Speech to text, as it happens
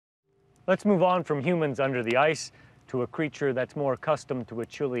Let's move on from humans under the ice to a creature that's more accustomed to a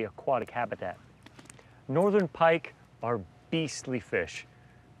chilly aquatic habitat. Northern pike are beastly fish,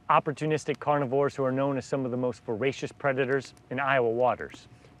 opportunistic carnivores who are known as some of the most voracious predators in Iowa waters.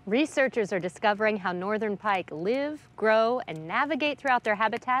 Researchers are discovering how northern pike live, grow, and navigate throughout their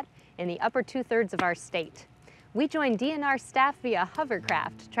habitat in the upper two-thirds of our state. We joined DNR staff via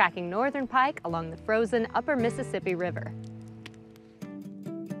hovercraft, tracking northern pike along the frozen upper Mississippi River.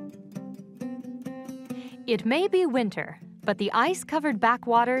 It may be winter, but the ice-covered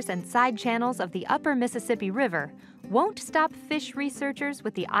backwaters and side channels of the upper Mississippi River won't stop fish researchers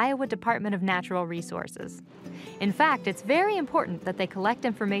with the Iowa Department of Natural Resources. In fact, it's very important that they collect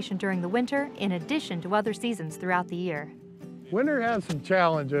information during the winter in addition to other seasons throughout the year. Winter has some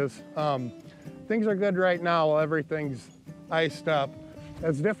challenges. Things are good right now while everything's iced up.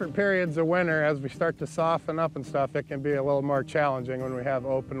 As different periods of winter, as we start to soften up and stuff, it can be a little more challenging when we have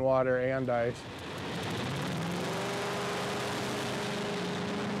open water and ice.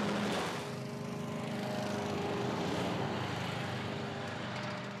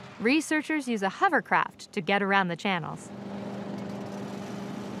 Researchers use a hovercraft to get around the channels.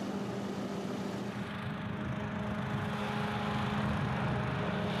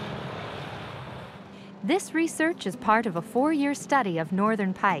 This research is part of a 4-year study of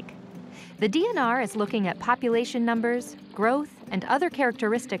northern pike. The DNR is looking at population numbers, growth, and other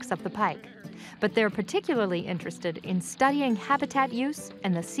characteristics of the pike, but they're particularly interested in studying habitat use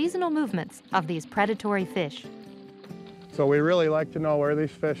and the seasonal movements of these predatory fish. So we really like to know where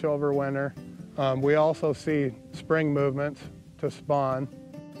these fish overwinter. We also see spring movements to spawn.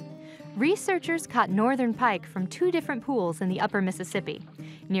 Researchers caught northern pike from 2 different pools in the upper Mississippi,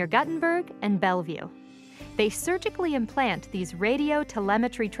 near Guttenberg and Bellevue. They surgically implant these radio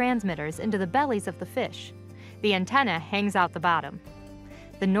telemetry transmitters into the bellies of the fish. The antenna hangs out the bottom.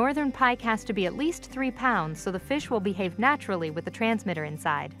 The northern pike has to be at least 3 pounds so the fish will behave naturally with the transmitter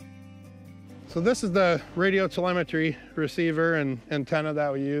inside. So this is the radio telemetry receiver and antenna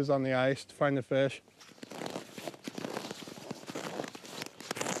that we use on the ice to find the fish.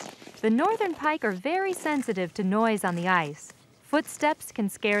 The northern pike are very sensitive to noise on the ice. Footsteps can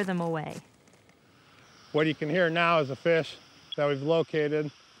scare them away. What you can hear now is a fish that we've located.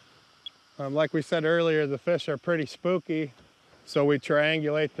 Like we said earlier, the fish are pretty spooky, so we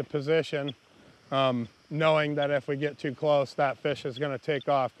triangulate the position, knowing that if we get too close, that fish is going to take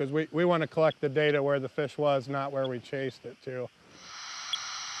off, because we want to collect the data where the fish was, not where we chased it to.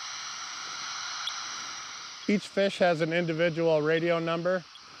 Each fish has an individual radio number,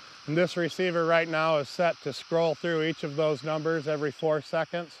 and this receiver right now is set to scroll through each of those numbers every 4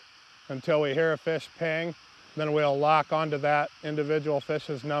 seconds until we hear a fish ping. Then we'll lock onto that individual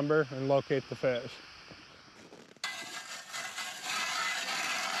fish's number and locate the fish.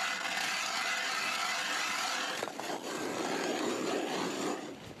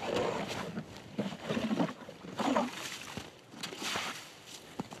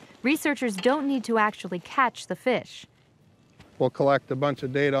 Researchers don't need to actually catch the fish. We'll collect a bunch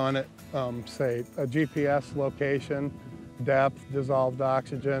of data on it, say a GPS location, depth, dissolved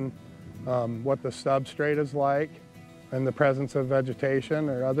oxygen, what the substrate is like, and the presence of vegetation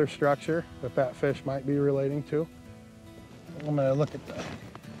or other structure that fish might be relating to. I'm going to look at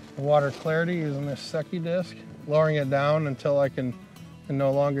the water clarity using this Secchi disc, lowering it down until I can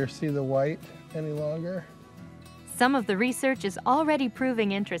no longer see the white any longer. Some of the research is already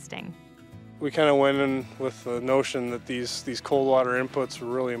proving interesting. We kind of went in with the notion that these cold water inputs were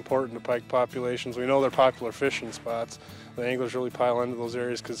really important to pike populations. We know they're popular fishing spots. The anglers really pile into those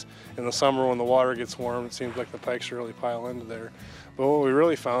areas because in the summer when the water gets warm, it seems like the pikes really pile into there. But what we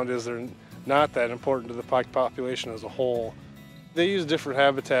really found is they're not that important to the pike population as a whole. They use different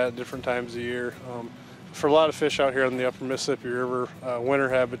habitat at different times of year. For a lot of fish out here on the upper Mississippi River, winter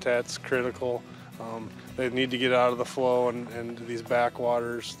habitat's critical. They need to get out of the flow and these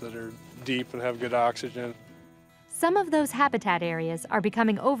backwaters that are deep and have good oxygen. Some of those habitat areas are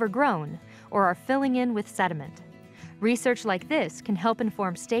becoming overgrown or are filling in with sediment. Research like this can help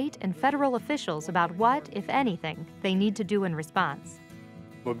inform state and federal officials about what, if anything, they need to do in response.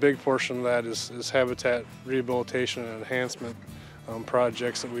 A big portion of that is habitat rehabilitation and enhancement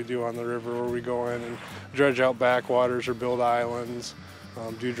projects that we do on the river, where we go in and dredge out backwaters or build islands,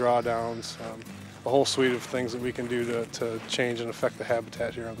 do drawdowns, a whole suite of things that we can do to change and affect the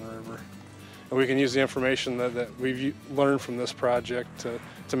habitat here on the river. And we can use the information that we've learned from this project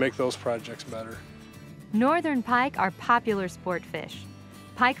to make those projects better. Northern pike are popular sport fish.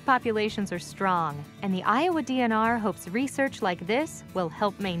 Pike populations are strong, and the Iowa DNR hopes research like this will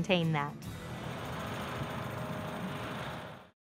help maintain that.